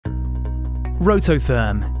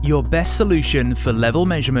Rototherm, your best solution for level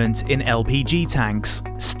measurement in LPG tanks.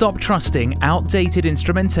 Stop trusting outdated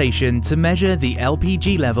instrumentation to measure the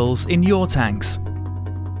LPG levels in your tanks.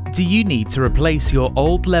 Do you need to replace your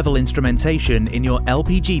old level instrumentation in your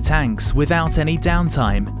LPG tanks without any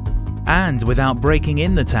downtime and without breaking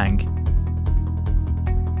in the tank?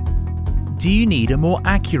 Do you need a more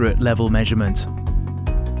accurate level measurement?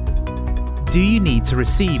 Do you need to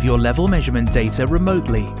receive your level measurement data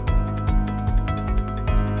remotely?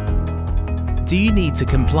 Do you need to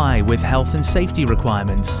comply with health and safety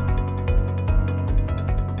requirements?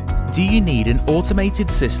 Do you need an automated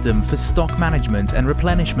system for stock management and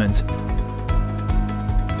replenishment?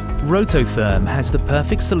 Rototherm has the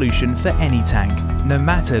perfect solution for any tank, no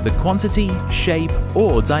matter the quantity, shape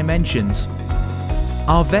or dimensions.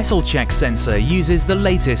 Our Vesselcheck sensor uses the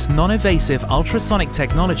latest non-invasive ultrasonic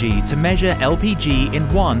technology to measure LPG in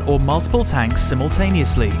one or multiple tanks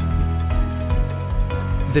simultaneously.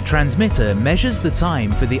 The transmitter measures the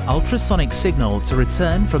time for the ultrasonic signal to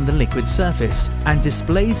return from the liquid surface and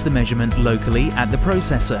displays the measurement locally at the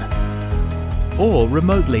processor or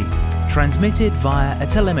remotely, transmitted via a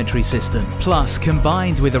telemetry system. Plus,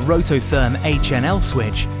 combined with a Rototherm HNL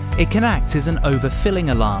switch, it can act as an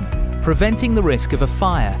overfilling alarm, preventing the risk of a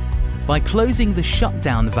fire by closing the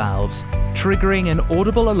shutdown valves, triggering an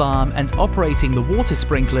audible alarm and operating the water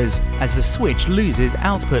sprinklers as the switch loses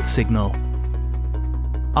output signal.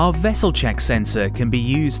 Our Vesselcheck sensor can be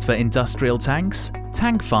used for industrial tanks,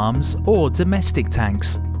 tank farms or domestic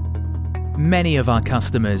tanks. Many of our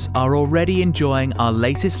customers are already enjoying our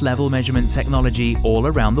latest level measurement technology all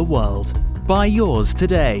around the world. Buy yours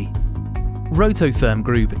today. Rototherm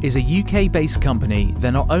Group is a UK-based company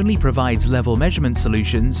that not only provides level measurement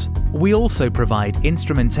solutions, we also provide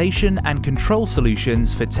instrumentation and control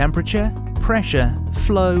solutions for temperature, pressure,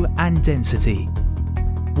 flow and density.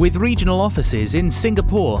 With regional offices in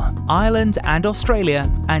Singapore, Ireland and Australia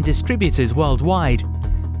and distributors worldwide,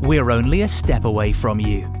 we're only a step away from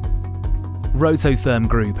you. Rototherm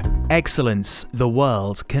Group, excellence the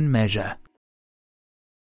world can measure.